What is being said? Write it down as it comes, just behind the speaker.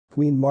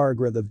Queen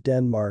Margrethe of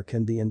Denmark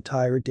and the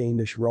entire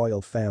Danish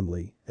royal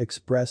family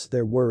express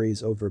their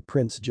worries over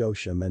Prince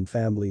Joachim and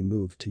family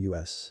move to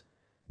US.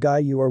 Guy,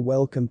 you are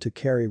welcome to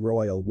Kerry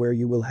Royal, where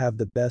you will have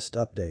the best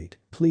update.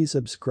 Please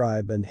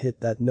subscribe and hit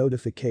that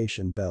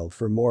notification bell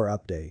for more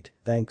update.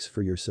 Thanks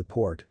for your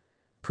support.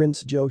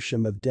 Prince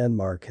Joachim of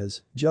Denmark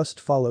has just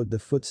followed the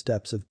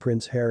footsteps of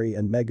Prince Harry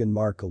and Meghan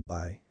Markle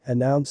by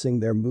announcing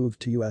their move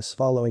to US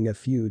following a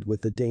feud with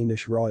the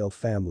Danish royal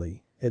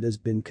family. It has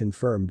been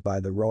confirmed by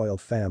the royal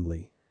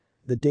family.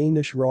 The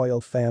Danish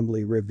royal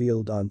family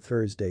revealed on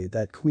Thursday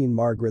that Queen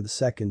Margrethe's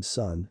second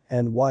son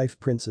and wife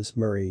Princess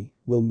Marie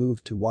will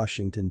move to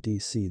Washington,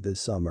 D.C. this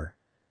summer.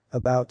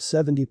 About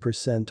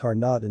 70% are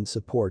not in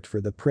support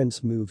for the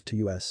prince move to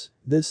US.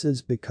 This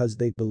is because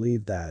they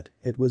believe that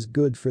it was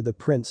good for the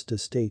prince to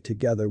stay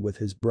together with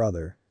his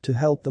brother to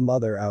help the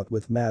mother out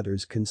with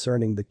matters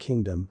concerning the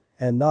kingdom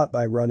and not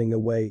by running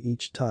away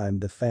each time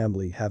the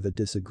family have a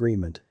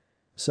disagreement.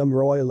 Some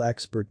royal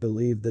experts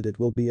believe that it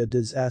will be a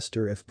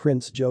disaster if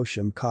Prince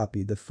Joachim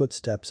copy the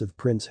footsteps of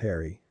Prince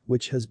Harry,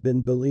 which has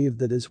been believed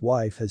that his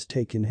wife has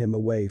taken him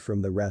away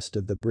from the rest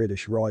of the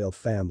British royal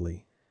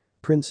family.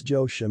 Prince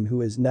Joachim,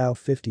 who is now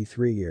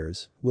 53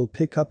 years, will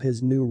pick up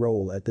his new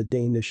role at the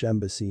Danish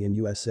embassy in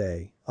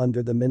USA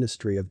under the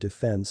Ministry of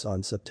Defense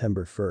on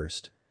September 1.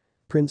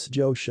 Prince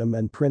Joachim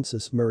and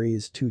Princess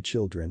Marie's two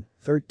children,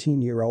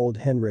 13-year-old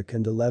Henrik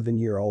and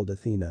 11-year-old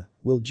Athena,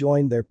 will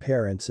join their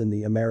parents in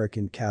the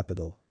American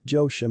capital.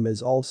 Joachim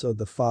is also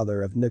the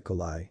father of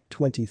Nikolai,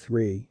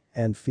 23,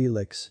 and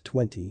Felix,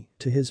 20,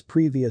 to his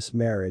previous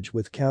marriage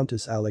with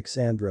Countess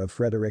Alexandra of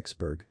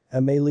Frederiksberg.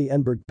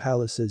 Amalienborg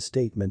Palace's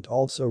statement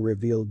also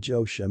revealed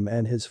Joachim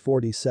and his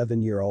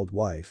 47-year-old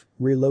wife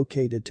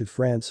relocated to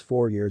France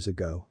 4 years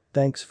ago.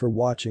 Thanks for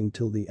watching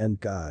till the end,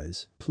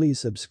 guys. Please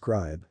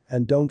subscribe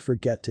and don't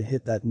forget to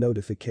hit that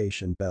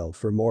notification bell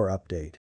for more update.